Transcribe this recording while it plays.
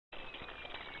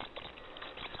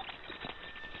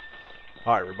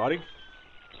Hi everybody.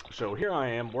 So here I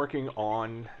am working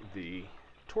on the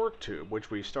torque tube,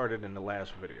 which we started in the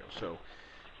last video. So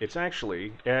it's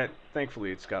actually,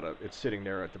 thankfully it's sitting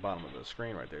there at the bottom of the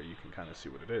screen right there. You can kind of see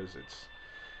what it is.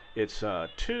 It's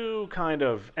two kind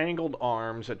of angled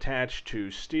arms attached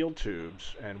to steel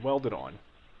tubes and welded on.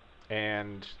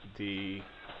 And the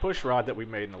push rod that we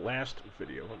made in the last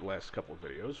video, or the last couple of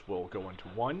videos, will go into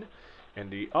one, and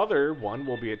the other one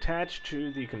will be attached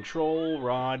to the control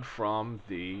rod from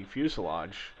the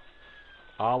fuselage,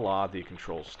 a la the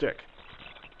control stick.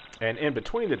 And in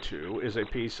between the two is a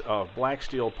piece of black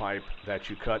steel pipe that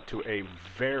you cut to a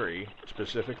very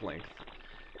specific length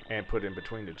and put in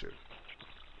between the two.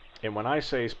 And when I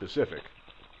say specific,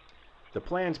 the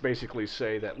plans basically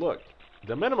say that, look,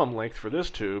 the minimum length for this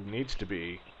tube needs to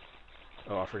be,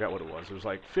 oh, I forgot what it was. It was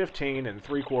like 15 and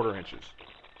 3/4 inches.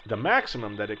 The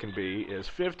maximum that it can be is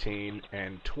 15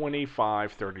 and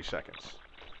 25/30 seconds,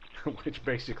 which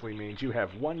basically means you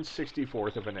have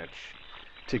 1/64 of an inch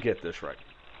to get this right.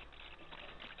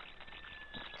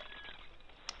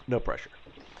 No pressure.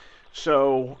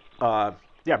 So,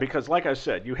 yeah, because like I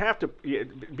said, you have to,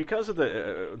 because of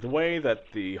the way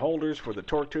that the holders for the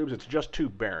torque tubes, it's just two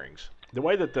bearings. The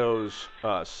way that those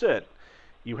sit,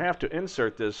 you have to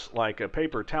insert this like a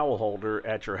paper towel holder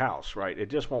at your house, right? It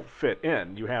just won't fit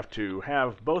in. You have to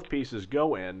have both pieces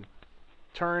go in,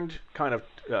 turned, kind of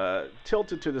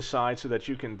tilted to the side so that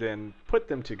you can then put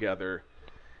them together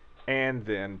and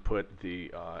then put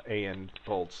the AN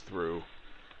bolts through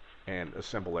and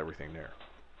assemble everything there.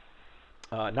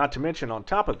 Not to mention, on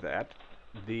top of that,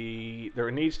 there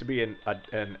needs to be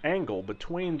an angle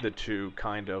between the two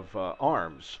kind of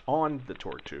arms on the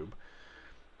torque tube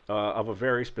of a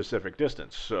very specific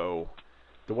distance. So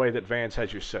the way that Vance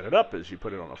has you set it up is you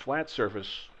put it on a flat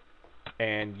surface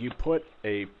and you put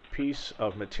a piece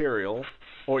of material,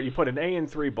 or you put an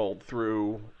AN3 bolt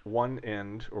through one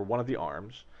end or one of the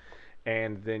arms,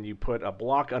 and then you put a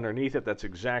block underneath it that's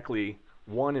exactly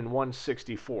 1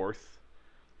 1/64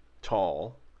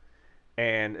 tall,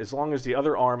 and as long as the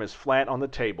other arm is flat on the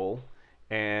table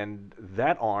and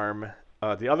that arm,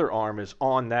 the other arm is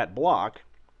on that block,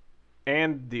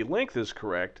 and the length is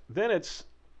correct, then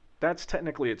that's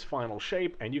technically its final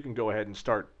shape, and you can go ahead and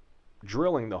start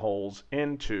drilling the holes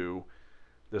into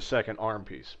the second arm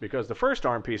piece. Because the first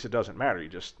arm piece, it doesn't matter. You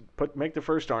just make the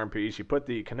first arm piece, you put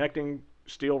the connecting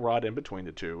steel rod in between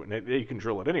the two, and you can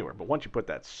drill it anywhere. But once you put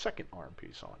that second arm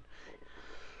piece on,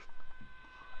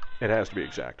 it has to be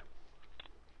exact.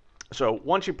 So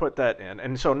once you put that in,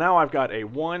 and so now I've got a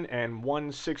 1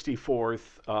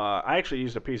 1/64. I actually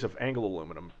used a piece of angle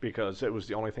aluminum because it was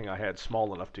the only thing I had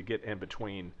small enough to get in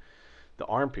between the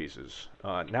arm pieces.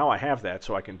 Now I have that,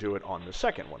 so I can do it on the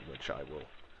second one, which I will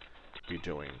be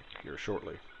doing here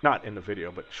shortly. Not in the video,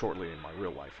 but shortly in my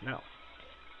real life now.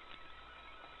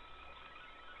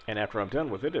 And after I'm done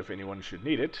with it, if anyone should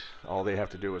need it, all they have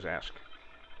to do is ask.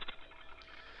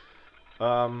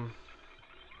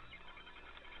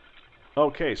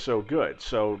 Okay, so good.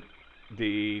 So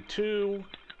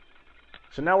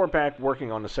now we're back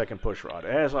working on the second push rod.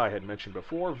 As I had mentioned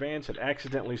before, Vance had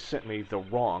accidentally sent me the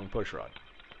wrong push rod.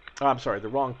 I'm sorry, the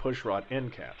wrong push rod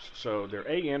end caps. So they're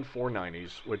AN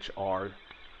 490s, which are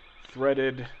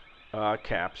threaded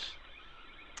caps,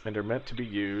 and they're meant to be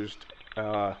used.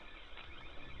 Oh,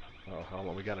 hold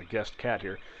on, we got a guest cat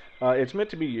here. It's meant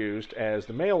to be used as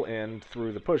the male end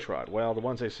through the push rod. Well, the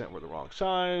ones they sent were the wrong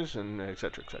size, and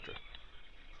etc., etc.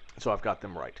 So I've got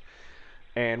them right.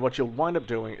 And what you'll wind up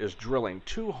doing is drilling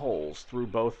two holes through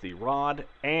both the rod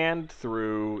and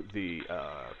through the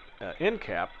end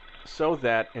cap, so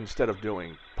that instead of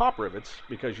doing pop rivets,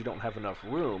 because you don't have enough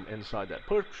room inside that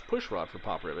push rod for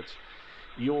pop rivets,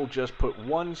 you'll just put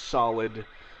one solid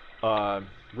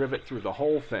rivet through the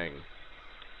whole thing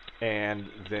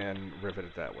and then rivet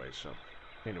it that way. So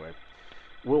anyway,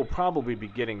 we'll probably be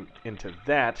getting into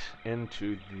that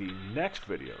into the next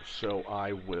video, so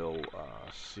I will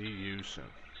see you soon.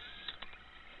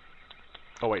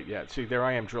 Oh wait, yeah, see, there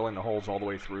I am drilling the holes all the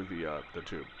way through the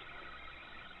tube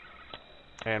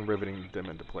and riveting them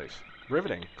into place.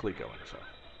 Riveting, Clico, and so.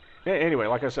 Anyway,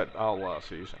 like I said, I'll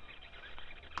see you soon.